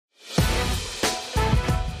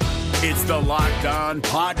It's the Locked On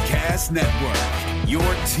Podcast Network, your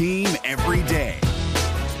team every day.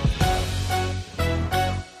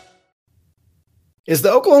 Is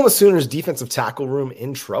the Oklahoma Sooners defensive tackle room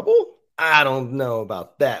in trouble? I don't know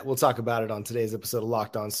about that. We'll talk about it on today's episode of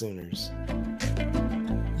Locked On Sooners.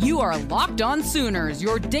 You are Locked On Sooners,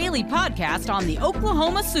 your daily podcast on the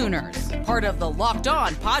Oklahoma Sooners. Part of the Locked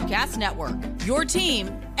On Podcast Network, your team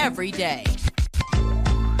every day.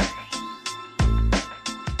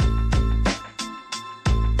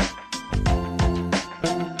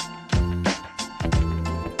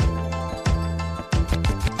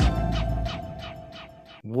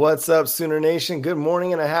 What's up, Sooner Nation? Good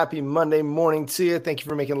morning and a happy Monday morning to you. Thank you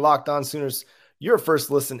for making Locked On Sooners your first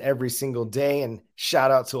listen every single day. And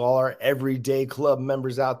shout out to all our Everyday Club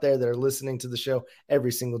members out there that are listening to the show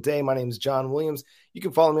every single day. My name is John Williams. You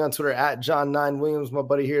can follow me on Twitter at John9Williams. My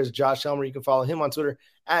buddy here is Josh Helmer. You can follow him on Twitter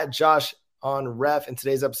at JoshOnRef. And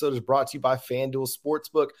today's episode is brought to you by FanDuel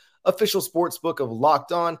Sportsbook, official sportsbook of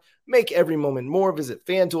Locked On. Make every moment more. Visit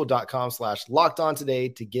FanDuel.com/LockedOn today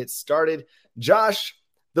to get started. Josh,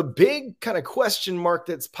 the big kind of question mark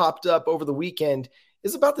that's popped up over the weekend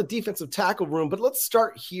is about the defensive tackle room, but let's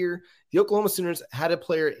start here. The Oklahoma Sooners had a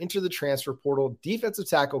player enter the transfer portal, defensive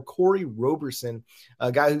tackle Corey Roberson,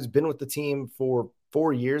 a guy who's been with the team for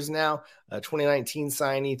 4 years now, a 2019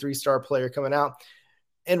 signee, 3-star player coming out,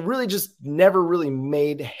 and really just never really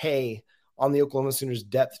made hay on the Oklahoma Sooners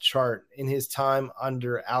depth chart in his time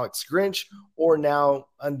under Alex Grinch or now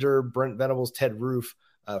under Brent Venables, Ted Roof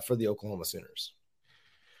for the Oklahoma Sooners.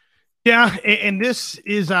 Yeah, and this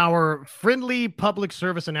is our friendly public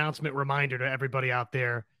service announcement reminder to everybody out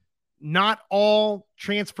there. Not all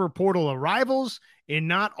transfer portal arrivals and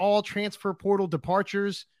not all transfer portal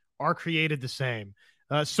departures are created the same.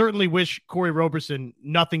 Certainly wish Corey Roberson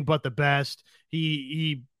nothing but the best.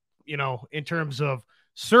 He, in terms of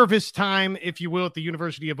service time, if you will, at the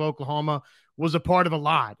University of Oklahoma, was a part of a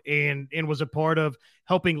lot and was a part of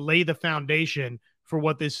helping lay the foundation for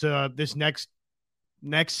what this next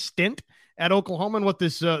stint at Oklahoma and what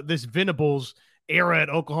this Venables era at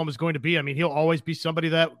Oklahoma is going to be. I mean, he'll always be somebody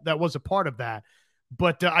that was a part of that.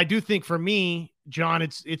 But I do think for me, John,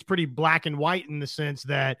 it's pretty black and white in the sense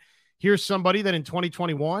that here's somebody that in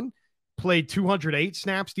 2021 played 208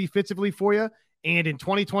 snaps defensively for you, and in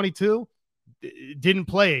 2022 didn't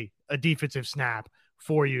play a defensive snap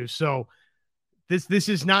for you. So this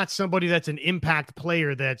is not somebody that's an impact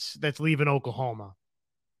player that's leaving Oklahoma.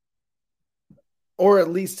 Or at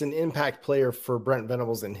least an impact player for Brent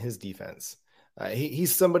Venables in his defense.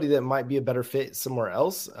 He's somebody that might be a better fit somewhere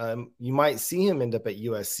else. You might see him end up at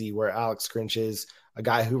USC where Alex Grinch is a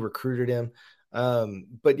guy who recruited him.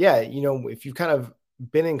 But yeah, if you've kind of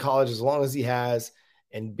been in college as long as he has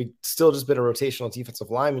and still just been a rotational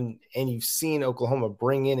defensive lineman, and you've seen Oklahoma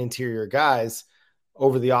bring in interior guys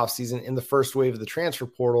over the offseason in the first wave of the transfer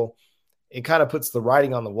portal, it kind of puts the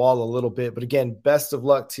writing on the wall a little bit. But again, best of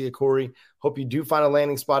luck to you, Corey. Hope you do find a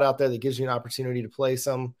landing spot out there that gives you an opportunity to play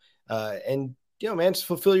some. And, man, just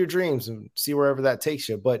fulfill your dreams and see wherever that takes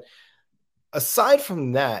you. But aside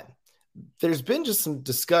from that, there's been just some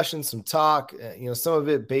discussion, some talk, some of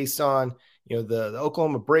it based on, the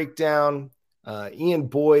Oklahoma breakdown. Ian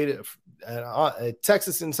Boyd, a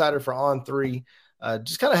Texas insider for On3,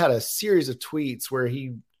 just kind of had a series of tweets where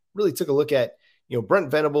he really took a look at,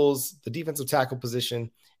 Brent Venables, the defensive tackle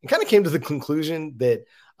position, and kind of came to the conclusion that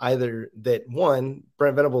either that one,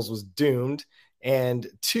 Brent Venables was doomed, and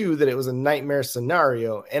two, that it was a nightmare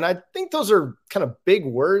scenario. And I think those are kind of big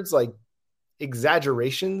words, like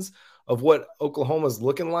exaggerations of what Oklahoma's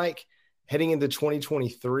looking like heading into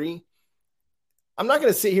 2023. I'm not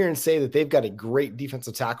going to sit here and say that they've got a great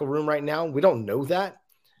defensive tackle room right now. We don't know that.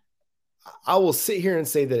 I will sit here and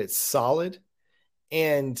say that it's solid.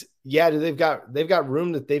 And yeah, they've got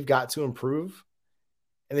room that they've got to improve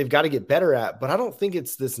and they've got to get better at, but I don't think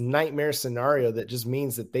it's this nightmare scenario that just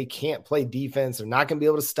means that they can't play defense. They're not going to be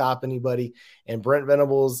able to stop anybody. And Brent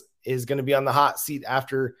Venables is going to be on the hot seat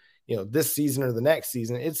after, this season or the next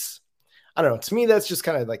season. I don't know. To me, that's just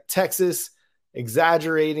kind of like Texas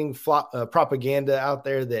exaggerating propaganda out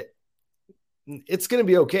there that it's going to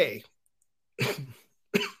be okay.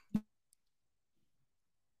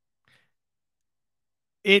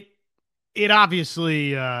 It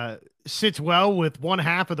obviously sits well with one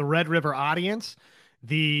half of the Red River audience,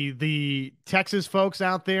 the Texas folks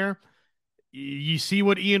out there. You see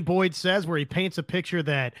what Ian Boyd says, where he paints a picture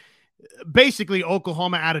that basically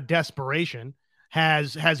Oklahoma, out of desperation,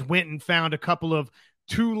 has went and found a couple of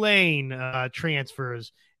Tulane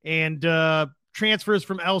transfers and transfers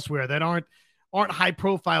from elsewhere that aren't high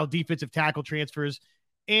profile defensive tackle transfers,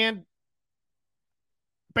 and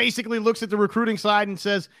basically looks at the recruiting side and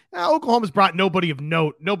says, Oklahoma's brought nobody of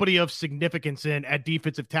note, nobody of significance in at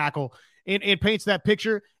defensive tackle, and paints that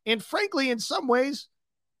picture. And frankly, in some ways,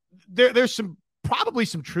 there's probably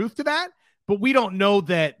some truth to that, but we don't know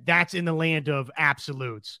that that's in the land of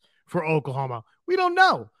absolutes for Oklahoma. We don't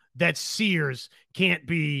know that Sears can't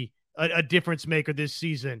be a difference maker this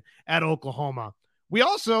season at Oklahoma. We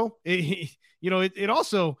also, it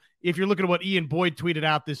also, if you're looking at what Ian Boyd tweeted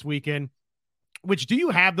out this weekend, which, do you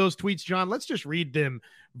have those tweets, John? Let's just read them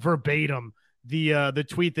verbatim. The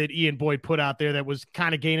tweet that Ian Boyd put out there that was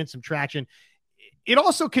kind of gaining some traction. It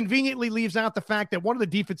also conveniently leaves out the fact that one of the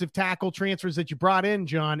defensive tackle transfers that you brought in,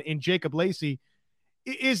 John, in Jacob Lacey,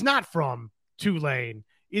 is not from Tulane,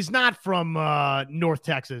 is not from North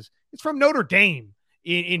Texas. It's from Notre Dame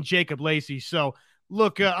in Jacob Lacey. So,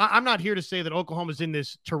 look, I'm not here to say that Oklahoma's in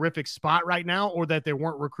this terrific spot right now or that there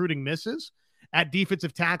weren't recruiting misses at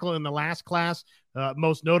defensive tackle in the last class,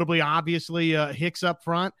 most notably, obviously, Hicks up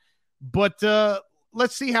front. But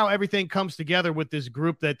let's see how everything comes together with this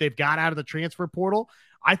group that they've got out of the transfer portal.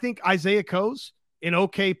 I think Isaiah Coe's an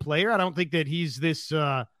okay player. I don't think that he's this,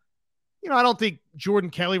 I don't think Jordan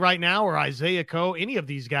Kelly right now or Isaiah Coe, any of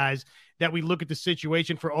these guys that we look at the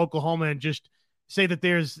situation for Oklahoma and just say that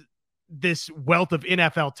there's this wealth of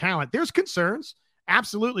NFL talent. There's concerns.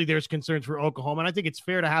 Absolutely, there's concerns for Oklahoma, and I think it's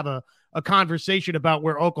fair to have a conversation about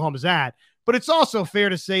where Oklahoma's at. But it's also fair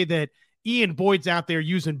to say that Ian Boyd's out there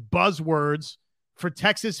using buzzwords for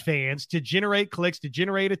Texas fans to generate clicks, to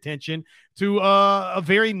generate attention to a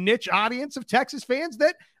very niche audience of Texas fans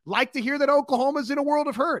that like to hear that Oklahoma's in a world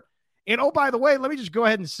of hurt. And, oh, by the way, let me just go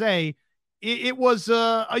ahead and say it was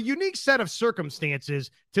a unique set of circumstances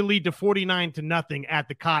to lead to 49-0 at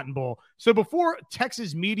the Cotton Bowl. So before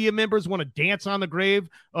Texas media members want to dance on the grave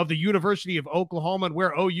of the University of Oklahoma and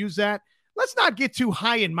where OU's at, let's not get too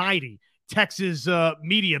high and mighty, Texas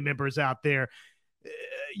media members out there.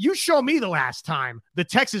 You show me the last time the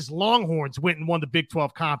Texas Longhorns went and won the Big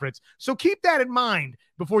 12 Conference. So keep that in mind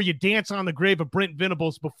before you dance on the grave of Brent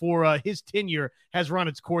Venables before his tenure has run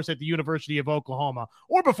its course at the University of Oklahoma,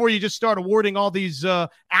 or before you just start awarding all these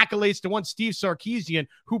accolades to one Steve Sarkisian,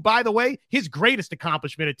 who, by the way, his greatest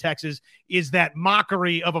accomplishment at Texas is that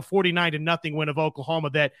mockery of a 49-0 win of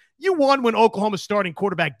Oklahoma that you won when Oklahoma's starting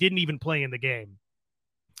quarterback didn't even play in the game.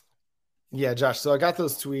 Yeah, Josh. So I got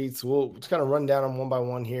those tweets. We'll just kind of run down them one by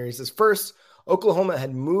one here. He says, first, Oklahoma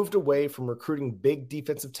had moved away from recruiting big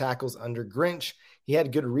defensive tackles under Grinch. He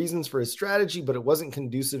had good reasons for his strategy, but it wasn't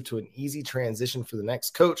conducive to an easy transition for the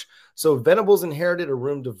next coach. So Venables inherited a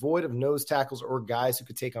room devoid of nose tackles or guys who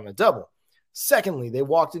could take on a double. Secondly, they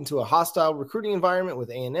walked into a hostile recruiting environment with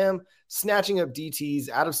A&M, snatching up DTs,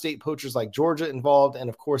 out-of-state poachers like Georgia involved, and,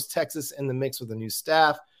 of course, Texas in the mix with a new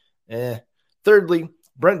staff. Thirdly,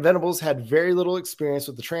 Brent Venables had very little experience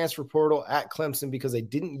with the transfer portal at Clemson because they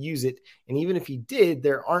didn't use it. And even if he did,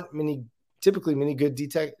 there aren't typically many good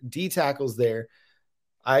D tackles there.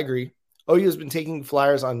 I agree. OU has been taking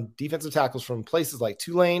flyers on defensive tackles from places like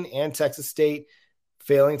Tulane and Texas State,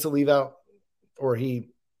 failing to leave out, or he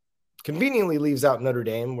conveniently leaves out Notre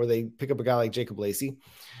Dame, where they pick up a guy like Jacob Lacey.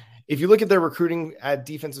 If you look at their recruiting at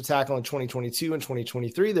defensive tackle in 2022 and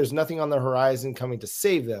 2023, there's nothing on the horizon coming to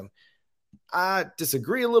save them. I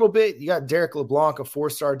disagree a little bit. You got Derek LeBlanc, a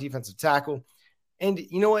 4-star defensive tackle. And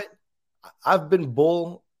you know what? I've been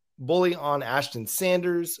bully on Ashton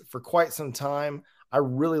Sanders for quite some time. I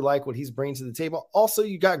really like what he's bringing to the table. Also,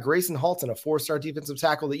 you got Grayson Halton, a 4-star defensive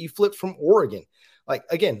tackle that you flipped from Oregon. Like,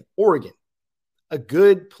 again, Oregon, a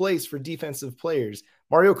good place for defensive players.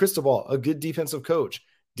 Mario Cristobal, a good defensive coach.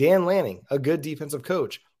 Dan Lanning, a good defensive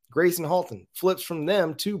coach. Grayson Halton flips from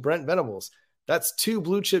them to Brent Venables. That's 2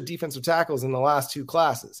 blue-chip defensive tackles in the last 2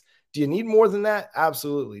 classes. Do you need more than that?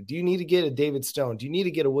 Absolutely. Do you need to get a David Stone? Do you need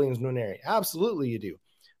to get a Williams Nwaneri? Absolutely you do.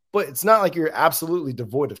 But it's not like you're absolutely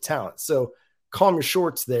devoid of talent. So calm your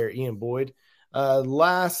shorts there, Ian Boyd. If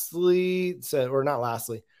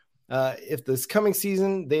this coming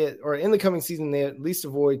season, in the coming season, they at least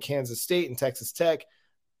avoid Kansas State and Texas Tech.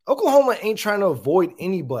 Oklahoma ain't trying to avoid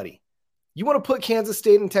anybody. You want to put Kansas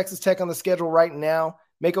State and Texas Tech on the schedule right now?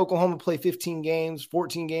 Make Oklahoma play 15 games,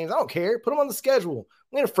 14 games. I don't care. Put them on the schedule.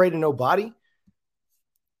 We ain't afraid of nobody.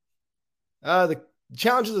 The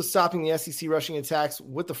challenges of stopping the SEC rushing attacks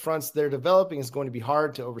with the fronts they're developing is going to be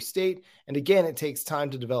hard to overstate. And again, it takes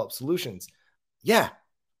time to develop solutions. Yeah,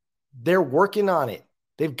 they're working on it.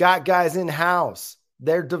 They've got guys in-house.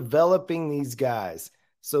 They're developing these guys.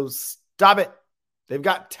 So stop it. They've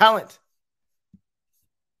got talent.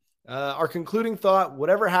 Our concluding thought,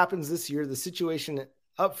 whatever happens this year, the situation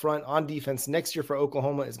up front on defense next year for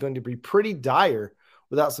Oklahoma is going to be pretty dire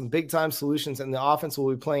without some big-time solutions, and the offense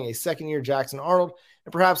will be playing a second-year Jackson Arnold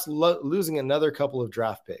and perhaps losing another couple of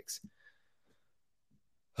draft picks.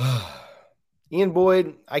 Ian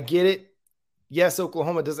Boyd, I get it. Yes,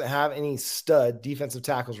 Oklahoma doesn't have any stud defensive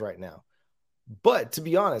tackles right now. But to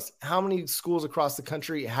be honest, how many schools across the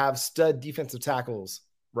country have stud defensive tackles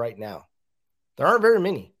right now? There aren't very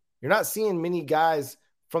many. You're not seeing many guys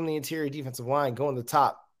from the interior defensive line going the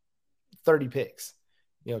top 30 picks,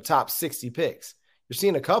 top 60 picks. You're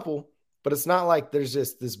seeing a couple, but it's not like there's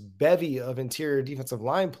just this bevy of interior defensive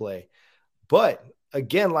line play. But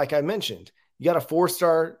again, like I mentioned, you got a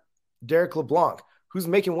 4-star Derek LeBlanc who's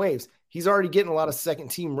making waves. He's already getting a lot of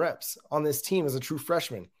second-team reps on this team as a true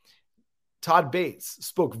freshman. Todd Bates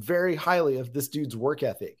spoke very highly of this dude's work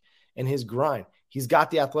ethic and his grind. He's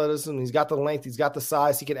got the athleticism, he's got the length, he's got the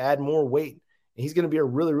size, he can add more weight. And he's going to be a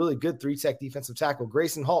really, really good 3-tech defensive tackle.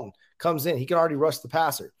 Grayson Halton comes in, he can already rush the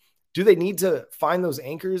passer. Do they need to find those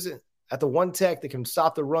anchors at the 1-tech that can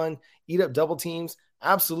stop the run, eat up double teams?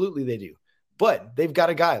 Absolutely they do. But they've got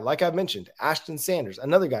a guy, like I mentioned, Ashton Sanders,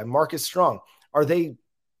 another guy, Marcus Strong. Are they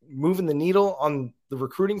moving the needle on the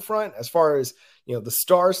recruiting front as far as, the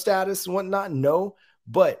star status and whatnot? No,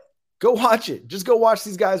 but go watch it. Just go watch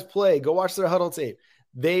these guys play. Go watch their huddle tape.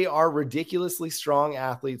 They are ridiculously strong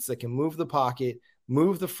athletes that can move the pocket,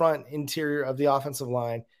 move the front interior of the offensive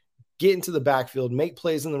line, get into the backfield, make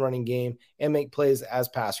plays in the running game, and make plays as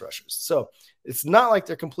pass rushers. So it's not like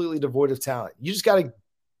they're completely devoid of talent. You just got to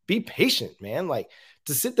be patient, man. Like,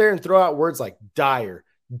 to sit there and throw out words like dire,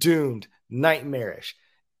 doomed, nightmarish.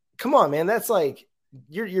 Come on, man. That's like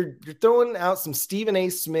you're throwing out some Stephen A.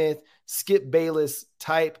 Smith, Skip Bayless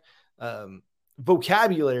type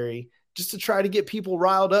vocabulary just to try to get people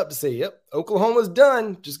riled up to say, yep, Oklahoma's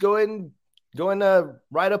done. Just go ahead and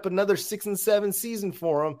write up another 6-7 season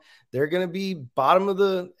for them. They're going to be bottom of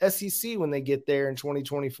the SEC when they get there in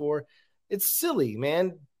 2024. It's silly,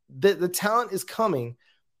 man. The talent is coming.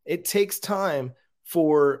 It takes time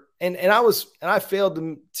for, and I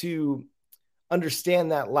failed to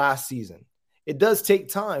understand that last season. It does take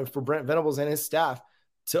time for Brent Venables and his staff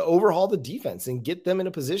to overhaul the defense and get them in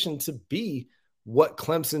a position to be what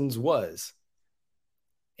Clemson's was.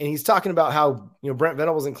 And he's talking about how, Brent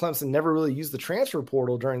Venables and Clemson never really used the transfer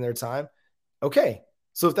portal during their time. Okay.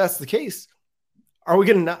 So if that's the case, are we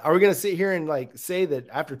going to sit here and say that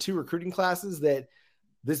after 2 recruiting classes that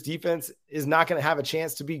this defense is not going to have a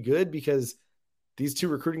chance to be good because these 2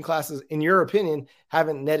 recruiting classes, in your opinion,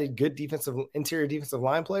 haven't netted good interior defensive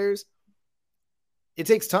line players? It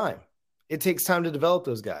takes time. It takes time to develop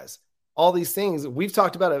those guys. All these things, we've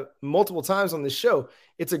talked about it multiple times on this show.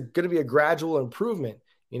 It's going to be a gradual improvement.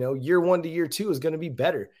 Year 1 to year 2 is going to be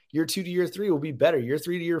better. Year 2 to year 3 will be better. Year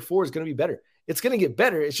 3 to year 4 is going to be better. It's going to get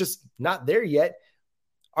better. It's just not there yet.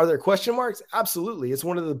 Are there question marks? Absolutely. It's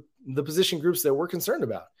one of the position groups that we're concerned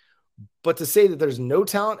about. But to say that there's no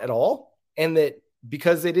talent at all, and that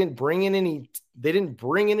because they didn't bring in any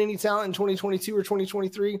talent in 2022 or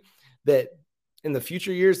 2023, that in the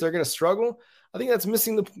future years they're going to struggle, I think that's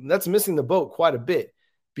missing the boat quite a bit.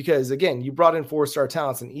 Because again, you brought in 4-star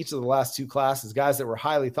talents in each of the last 2 classes, guys that were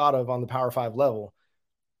highly thought of on the Power 5 level.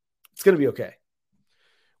 It's going to be okay.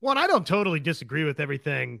 Well, I don't totally disagree with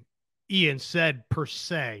everything Ian said per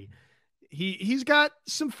se. He's got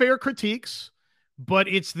some fair critiques, but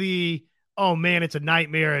it's oh man, it's a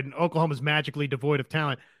nightmare and Oklahoma's magically devoid of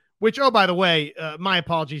talent. Which, oh, by the way, my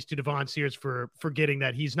apologies to Devon Sears for forgetting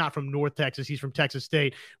that he's not from North Texas. He's from Texas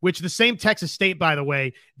State, which the same Texas State, by the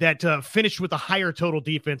way, that finished with a higher total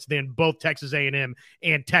defense than both Texas A&M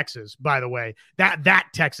and Texas, by the way. That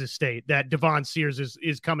Texas State that Devon Sears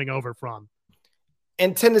is coming over from.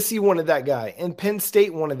 And Tennessee wanted that guy, and Penn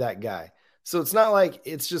State wanted that guy. So it's not like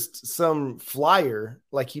it's just some flyer,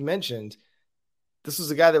 like he mentioned. This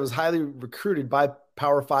was a guy that was highly recruited by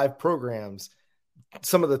Power 5 programs,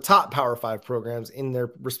 some of the top Power 5 programs in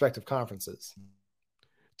their respective conferences.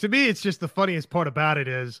 To me, it's just the funniest part about it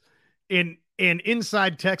is an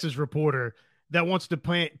inside Texas reporter that wants to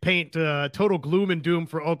paint total gloom and doom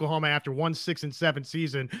for Oklahoma after 1 6-7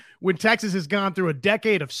 season, when Texas has gone through a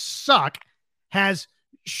decade of suck, has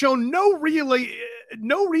shown no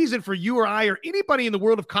reason for you or I or anybody in the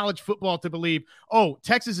world of college football to believe, oh,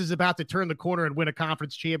 Texas is about to turn the corner and win a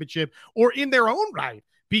conference championship, or in their own right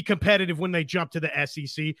be competitive when they jump to the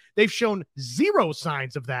SEC. They've shown zero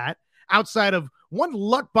signs of that outside of one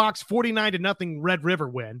luck box 49-0 Red River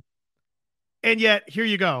win. And yet, here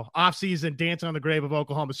you go, offseason, dancing on the grave of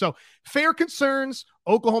Oklahoma. So, fair concerns.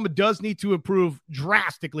 Oklahoma does need to improve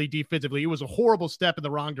drastically defensively. It was a horrible step in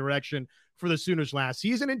the wrong direction for the Sooners last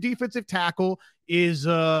season, and defensive tackle is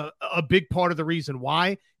a big part of the reason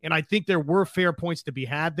why. And I think there were fair points to be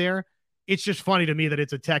had there. It's just funny to me that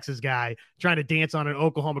it's a Texas guy trying to dance on an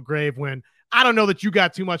Oklahoma grave when I don't know that you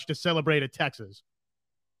got too much to celebrate at Texas.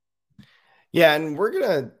 Yeah, and we're going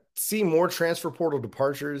to see more transfer portal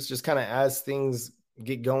departures just kind of as things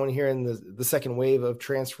get going here in the second wave of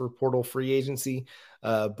transfer portal free agency.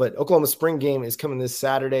 But Oklahoma spring game is coming this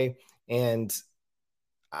Saturday, and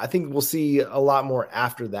I think we'll see a lot more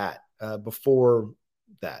after that, before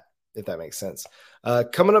that, if that makes sense.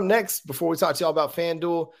 Coming up next, before we talk to y'all about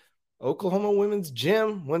FanDuel, Oklahoma women's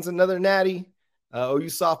gym wins another natty. OU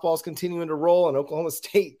softball is continuing to roll, and Oklahoma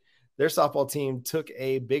State, their softball team took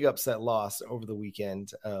a big upset loss over the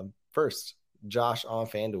weekend. First, Josh on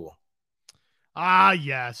FanDuel.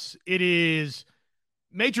 Yes, it is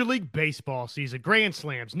Major League Baseball season. Grand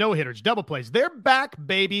slams, no hitters, double plays. They're back,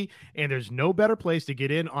 baby. And there's no better place to get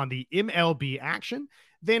in on the MLB action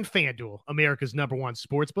than FanDuel, America's #1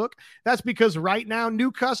 sportsbook. That's because right now,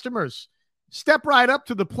 new customers step right up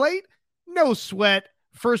to the plate. No sweat.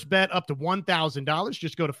 First bet up to $1,000.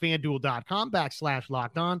 Just go to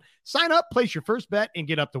FanDuel.com/LockedOn. Sign up, place your first bet, and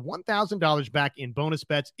get up to $1,000 back in bonus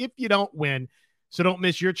bets if you don't win. So don't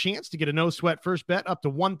miss your chance to get a no-sweat first bet up to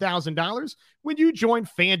 $1,000 when you join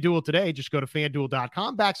FanDuel today. Just go to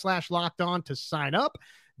FanDuel.com/LockedOn to sign up.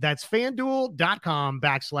 That's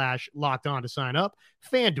FanDuel.com/LockedOn to sign up.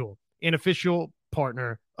 FanDuel, an official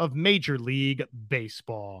partner of Major League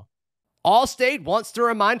Baseball. Allstate wants to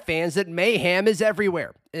remind fans that mayhem is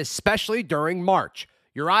everywhere, especially during March.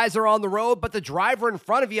 Your eyes are on the road, but the driver in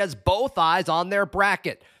front of you has both eyes on their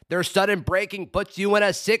bracket. Their sudden braking puts you in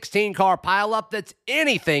a 16-car pileup that's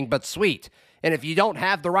anything but sweet. And if you don't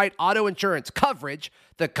have the right auto insurance coverage,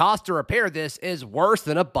 the cost to repair this is worse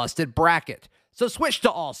than a busted bracket. So switch to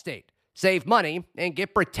Allstate, save money, and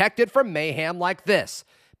get protected from mayhem like this.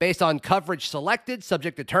 Based on coverage selected,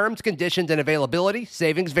 subject to terms, conditions, and availability,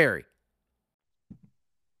 savings vary.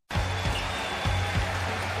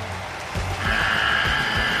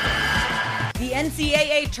 The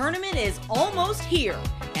NCAA tournament is almost here,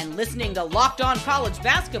 and listening to Locked On College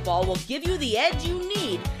Basketball will give you the edge you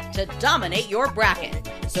need to dominate your bracket.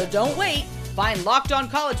 So don't wait. Find Locked On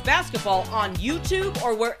College Basketball on YouTube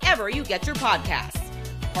or wherever you get your podcasts.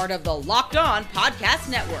 Part of the Locked On Podcast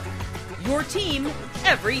Network. Your team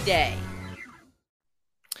every day.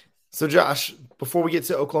 So Josh, before we get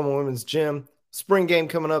to Oklahoma women's gym, spring game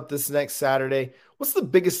coming up this next Saturday, what's the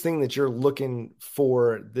biggest thing that you're looking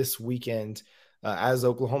for this weekend as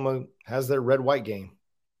Oklahoma has their red-white game?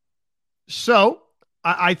 So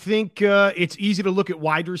I think it's easy to look at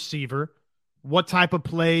wide receiver. What type of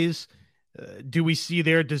plays do we see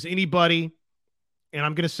there? Does anybody, and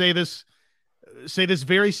I'm going to say this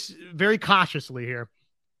very, very cautiously here.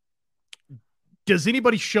 Does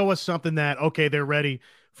anybody show us something that, okay, they're ready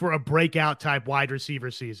for a breakout type wide receiver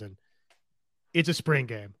season? It's a spring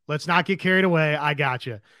game. Let's not get carried away. I got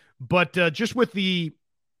you. But just with the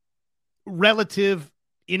relative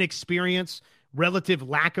inexperience, relative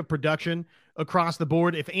lack of production across the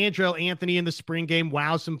board, if Andrell Anthony in the spring game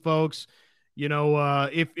wows some folks, you know,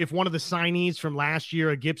 if one of the signees from last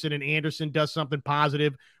year, Gibson and Anderson, does something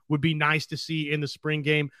positive, would be nice to see in the spring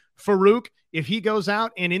game. Farouk, if he goes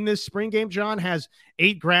out and in this spring game, John, has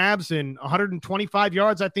 8 grabs and 125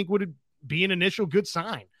 yards, I think would be an initial good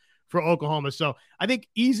sign for Oklahoma. So I think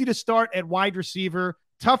easy to start at wide receiver,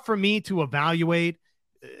 tough for me to evaluate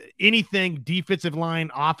anything defensive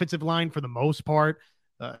line, offensive line for the most part.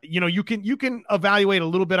 You can evaluate a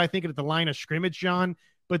little bit, I think, at the line of scrimmage, John.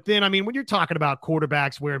 But then, I mean, when you're talking about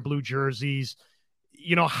quarterbacks wearing blue jerseys,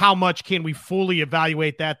 you know, how much can we fully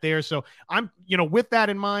evaluate that there? So with that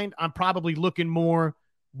in mind, I'm probably looking more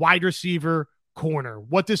wide receiver, corner.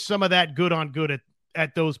 What does some of that good on good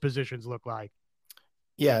at those positions look like?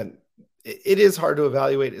 Yeah, it is hard to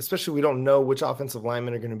evaluate, especially we don't know which offensive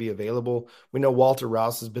linemen are going to be available. We know Walter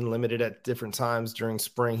Rouse has been limited at different times during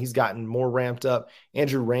spring. He's gotten more ramped up.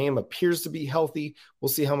 Andrew Rame appears to be healthy. We'll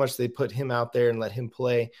see how much they put him out there and let him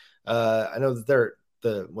play. I know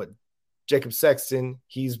that Jacob Sexton,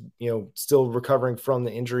 he's still recovering from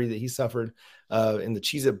the injury that he suffered in the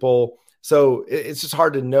Cheez-It Bowl. So it's just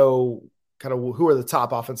hard to know kind of who are the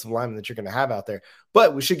top offensive linemen that you're going to have out there.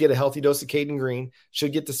 But we should get a healthy dose of Caden Green.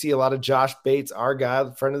 Should get to see a lot of Josh Bates, our guy,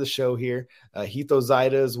 friend of the show here, Heath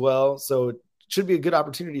Ozaida as well. So it should be a good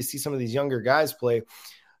opportunity to see some of these younger guys play.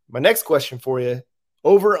 My next question for you,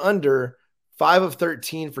 over under 5 of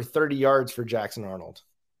 13 for 30 yards for Jackson Arnold.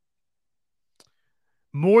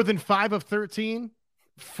 More than 5 of 13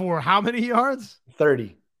 for how many yards?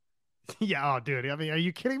 30. Yeah. Oh, dude. I mean, are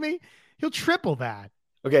you kidding me? He'll triple that.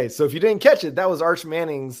 Okay, so if you didn't catch it, that was Arch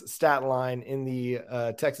Manning's stat line in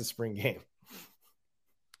the Texas spring game.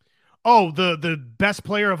 Oh, the best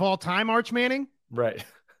player of all time, Arch Manning? Right.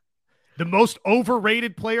 The most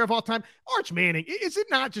overrated player of all time? Arch Manning. Is it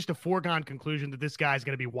not just a foregone conclusion that this guy's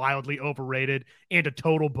going to be wildly overrated and a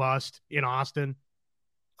total bust in Austin?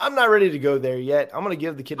 I'm not ready to go there yet. I'm going to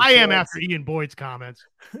give the kid a I chance. am after Ian Boyd's comments.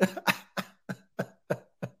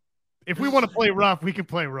 If we want to play rough, we can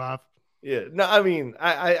play rough. Yeah, no, I mean,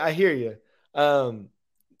 I hear you.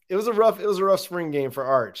 It was a rough spring game for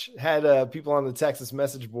Arch. Had people on the Texas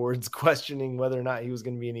message boards questioning whether or not he was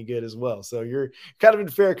going to be any good as well. So you're kind of in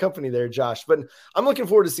fair company there, Josh. But I'm looking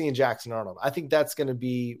forward to seeing Jackson Arnold. I think that's going to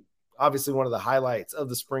be obviously one of the highlights of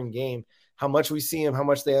the spring game. How much we see him, how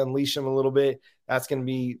much they unleash him a little bit. That's going to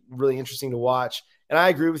be really interesting to watch. And I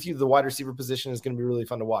agree with you. The wide receiver position is going to be really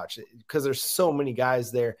fun to watch because there's so many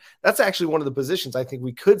guys there. That's actually one of the positions I think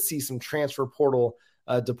we could see some transfer portal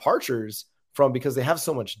departures from because they have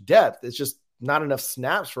so much depth. It's just not enough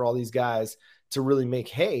snaps for all these guys to really make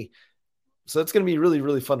hay. So it's going to be really,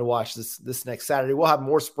 really fun to watch this next Saturday. We'll have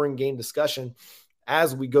more spring game discussion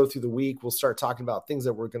as we go through the week. We'll start talking about things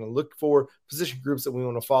that we're going to look for, position groups that we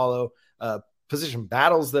want to follow, position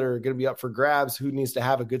battles that are going to be up for grabs, who needs to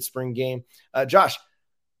have a good spring game. Josh,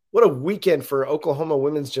 what a weekend for Oklahoma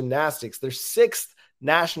women's gymnastics. Their 6th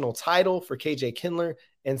national title for KJ Kindler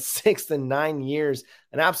and 6th in 9 years.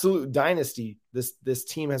 An absolute dynasty this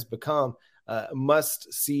team has become.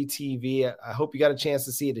 Must-see TV. I hope you got a chance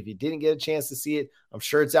to see it. If you didn't get a chance to see it, I'm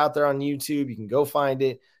sure it's out there on YouTube. You can go find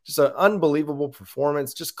it. Just an unbelievable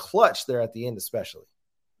performance. Just clutch there at the end especially.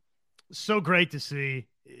 So great to see.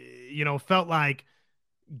 Felt like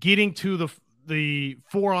getting to the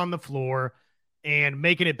 4 on the floor and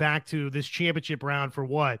making it back to this championship round for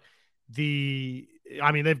what? They've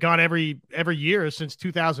gone every year since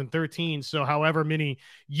 2013. So however many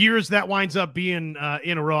years that winds up being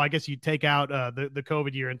in a row, I guess you take out the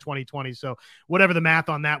COVID year in 2020. So whatever the math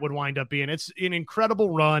on that would wind up being, it's an incredible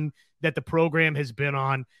run that the program has been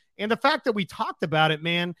on. And the fact that we talked about it,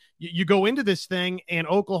 man, you go into this thing and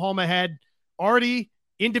Oklahoma had already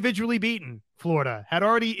individually beaten Florida, had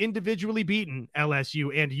already individually beaten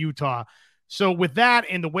LSU and Utah. So with that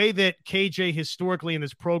and the way that KJ historically in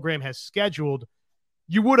this program has scheduled,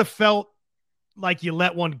 you would have felt like you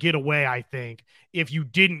let one get away, I think, if you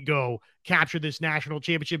didn't go capture this national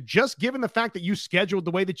championship, just given the fact that you scheduled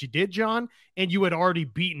the way that you did, John, and you had already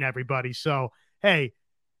beaten everybody. So, hey,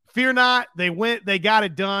 fear not. They went, they got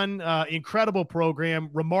it done. Incredible program,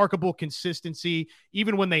 remarkable consistency,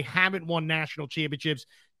 even when they haven't won national championships.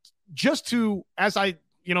 Just to, as I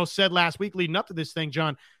said last week leading up to this thing,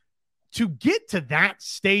 John, to get to that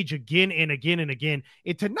stage again and again and again,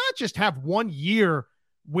 and to not just have 1 year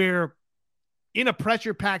where in a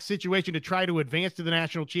pressure-packed situation to try to advance to the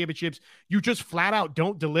national championships, you just flat out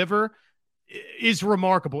don't deliver, is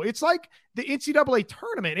remarkable. It's like the NCAA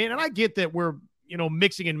tournament, and I get that we're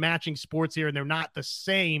mixing and matching sports here and they're not the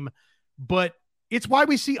same, but it's why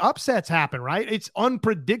we see upsets happen, right? It's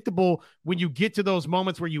unpredictable when you get to those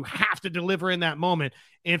moments where you have to deliver in that moment.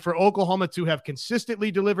 And for Oklahoma to have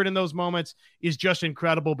consistently delivered in those moments is just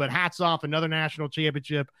incredible. But hats off, another national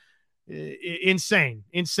championship. Insane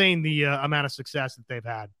the amount of success that they've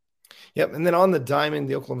had. Yep. And then on the diamond,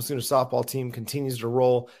 the Oklahoma Sooners softball team continues to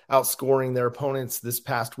roll, outscoring their opponents this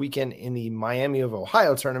past weekend in the Miami of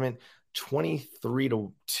Ohio tournament,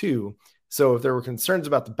 23-2. So if there were concerns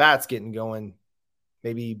about the bats getting going,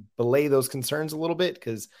 maybe belay those concerns a little bit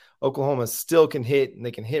because Oklahoma still can hit and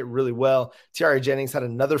they can hit really well. Tiare Jennings had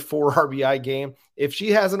another 4 RBI game. If she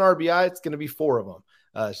has an RBI, it's going to be 4 of them.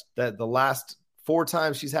 That the last 4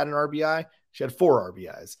 times she's had an RBI, she had 4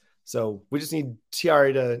 RBIs. So we just need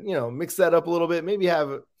Tiare to, mix that up a little bit, maybe have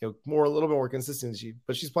a little bit more consistency,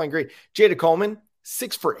 but she's playing great. Jada Coleman,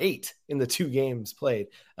 6 for 8 in the 2 games played.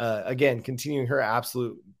 Again, continuing her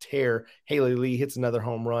absolute tear. Haley Lee hits another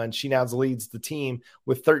home run. She now leads the team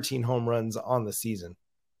with 13 home runs on the season.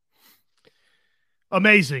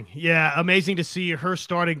 Amazing. Yeah, amazing to see her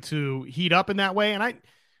starting to heat up in that way. And I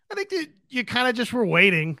think that you kind of just were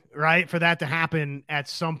waiting, right, for that to happen at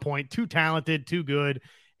some point. Too talented, too good.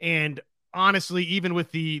 And honestly, even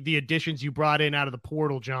with the additions you brought in out of the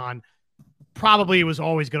portal, John, probably it was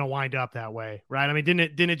always going to wind up that way, right? I mean,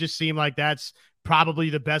 didn't it just seem like that's probably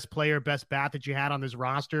the best player, best bat that you had on this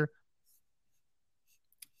roster?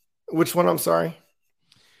 Which one? I'm sorry.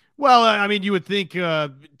 Well, I mean, you would think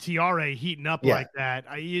Tiare heating up like that.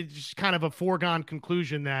 It's just kind of a foregone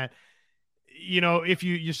conclusion that if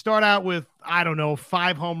you start out with, I don't know,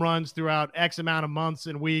 5 home runs throughout X amount of months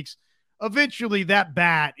and weeks, eventually that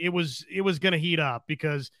bat, it was going to heat up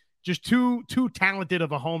because just too talented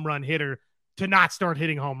of a home run hitter to not start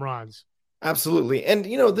hitting home runs. Absolutely. And,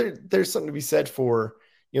 there's something to be said for,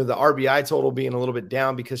 the RBI total being a little bit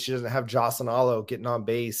down because she doesn't have Jocelyn Alo getting on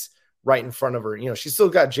base right in front of her. She's still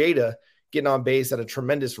got Jada getting on base at a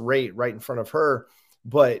tremendous rate right in front of her.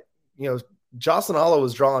 But, Jocelyn Alo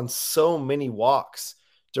was drawing so many walks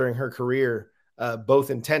during her career, both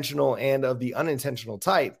intentional and of the unintentional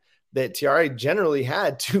type, that Tiare generally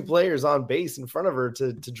had 2 players on base in front of her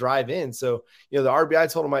to drive in. So, the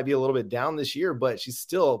RBI total might be a little bit down this year, but she's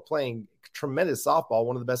still playing tremendous softball,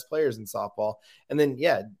 one of the best players in softball. And then,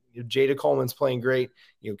 Jada Coleman's playing great.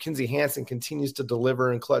 Kinsey Hansen continues to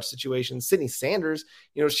deliver in clutch situations. Sydney Sanders,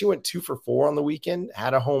 she went 2 for 4 on the weekend,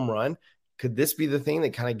 had a home run. Could this be the thing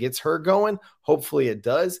that kind of gets her going? Hopefully it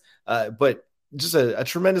does. But just a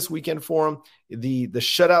tremendous weekend for him. The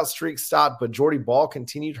shutout streak stopped, but Jordy Ball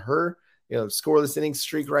continued her scoreless inning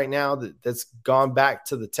streak right now that's gone back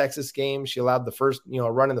to the Texas game. She allowed the first,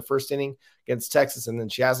 a run in the first inning against Texas, and then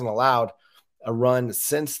she hasn't allowed a run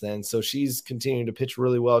since then. So she's continuing to pitch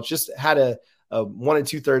really well. Just had a 1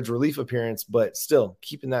 2/3 relief appearance, but still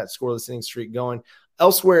keeping that scoreless inning streak going.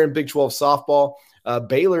 Elsewhere in Big 12 softball,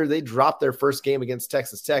 Baylor, they dropped their first game against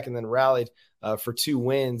Texas Tech and then rallied for 2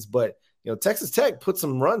 wins. But, Texas Tech put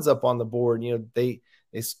some runs up on the board. They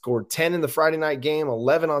scored 10 in the Friday night game,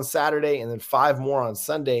 11 on Saturday, and then 5 more on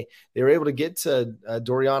Sunday. They were able to get to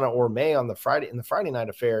Doriana Orme on the Friday night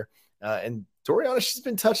affair. And Doriana, she's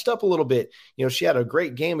been touched up a little bit. She had a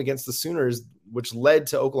great game against the Sooners, which led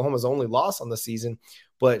to Oklahoma's only loss on the season,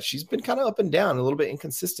 but she's been kind of up and down, a little bit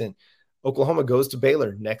inconsistent. Oklahoma goes to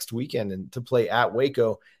Baylor next weekend and to play at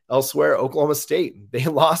Waco. Elsewhere, Oklahoma State, they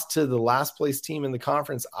lost to the last place team in the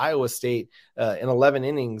conference, Iowa State, in 11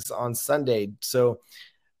 innings on Sunday. So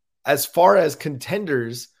as far as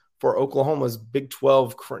contenders for Oklahoma's Big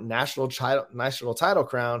 12 national title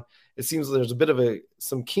crown, it seems there's a bit of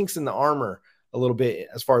some kinks in the armor a little bit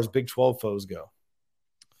as far as Big 12 foes go.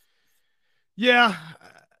 Yeah,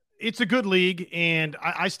 it's a good league, and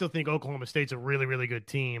I still think Oklahoma State's a really, really good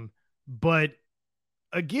team. But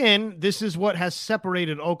again, this is what has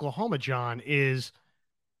separated Oklahoma, John, is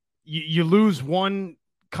you lose one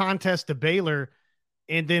contest to Baylor,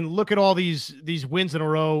 and then look at all these wins in a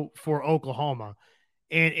row for Oklahoma.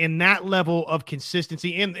 And that level of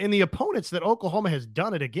consistency and the opponents that Oklahoma has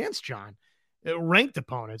done it against, John, ranked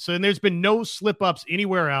opponents. So, and there's been no slip-ups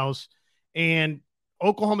anywhere else. And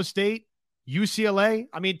Oklahoma State, UCLA,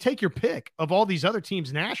 I mean, take your pick of all these other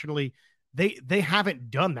teams nationally. They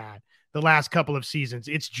haven't done that the last couple of seasons.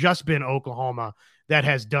 It's just been Oklahoma that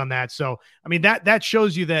has done that. So, I mean, that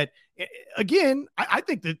shows you that, again, I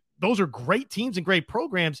think that those are great teams and great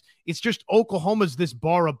programs. It's just Oklahoma's this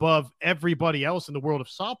bar above everybody else in the world of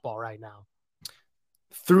softball right now.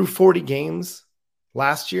 Through 40 games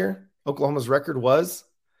last year, Oklahoma's record was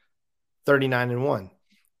 39-1.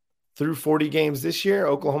 Through 40 games this year,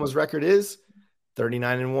 Oklahoma's record is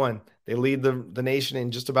 39-1. They lead the nation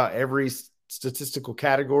in just about every statistical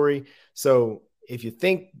category. So if you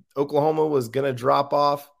think Oklahoma was going to drop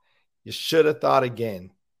off, you should have thought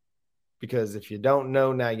again. Because if you don't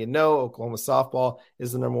know, now you know. Oklahoma softball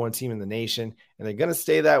is the #1 team in the nation, and they're going to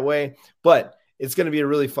stay that way. But it's going to be a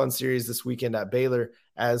really fun series this weekend at Baylor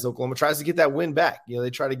as Oklahoma tries to get that win back.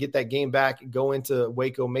 They try to get that game back, go into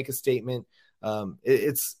Waco, make a statement. I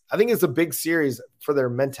think it's a big series for their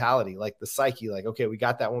mentality, like the psyche, like, okay, we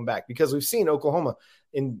got that one back. Because we've seen Oklahoma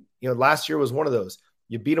last year was one of those.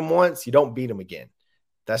 You beat them once, you don't beat them again.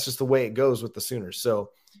 That's just the way it goes with the Sooners.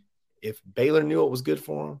 So if Baylor knew it was good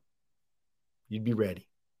for them, you'd be ready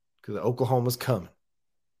because Oklahoma's coming.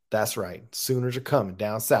 That's right. Sooners are coming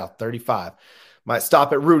down south, 35. Might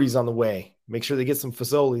stop at Rudy's on the way. Make sure they get some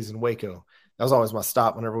Fazoli's in Waco. That was always my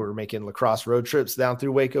stop whenever we were making lacrosse road trips down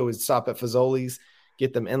through Waco. We'd stop at Fazoli's,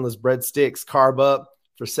 get them endless breadsticks, carb up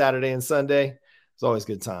for Saturday and Sunday. It's always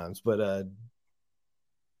good times. But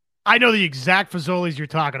I know the exact Fazoli's you're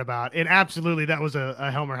talking about. And absolutely, that was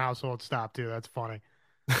a Helmer household stop too. That's funny.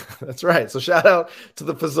 That's right. So shout out to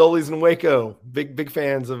the Fazoli's in Waco. Big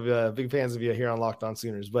fans of you here on Locked On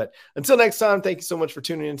Sooners. But until next time, thank you so much for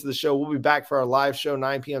tuning into the show. We'll be back for our live show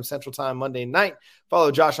 9 p.m. Central Time Monday night.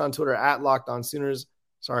 Follow Josh on Twitter at Locked On Sooners.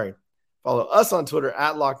 Follow us on Twitter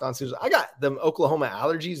at Locked On Sooners. I got them Oklahoma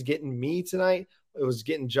allergies getting me tonight. It was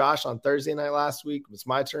getting Josh on Thursday night last week. It's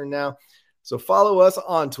my turn now. So follow us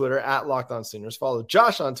on Twitter at Locked On Sooners. Follow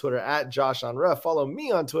Josh on Twitter at Josh on Ref. Follow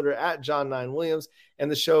me on Twitter at John9Williams. And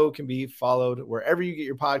the show can be followed wherever you get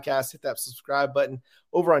your podcasts. Hit that subscribe button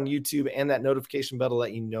over on YouTube and that notification bell to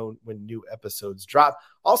let you know when new episodes drop.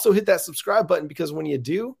 Also hit that subscribe button because when you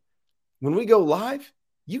do, when we go live,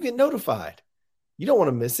 you get notified. You don't want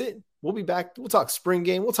to miss it. We'll be back. We'll talk spring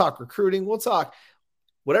game. We'll talk recruiting. We'll talk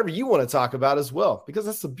whatever you want to talk about as well, because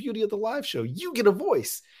that's the beauty of the live show. You get a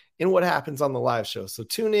voice in what happens on the live show. So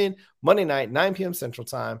tune in Monday night, 9 p.m. Central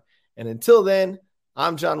Time. And until then,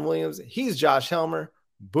 I'm John Williams. He's Josh Helmer.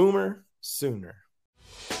 Boomer Sooner.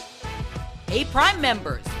 Hey, Prime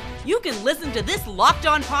members, you can listen to this Locked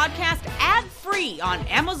On podcast ad-free on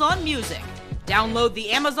Amazon Music. Download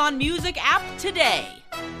the Amazon Music app today.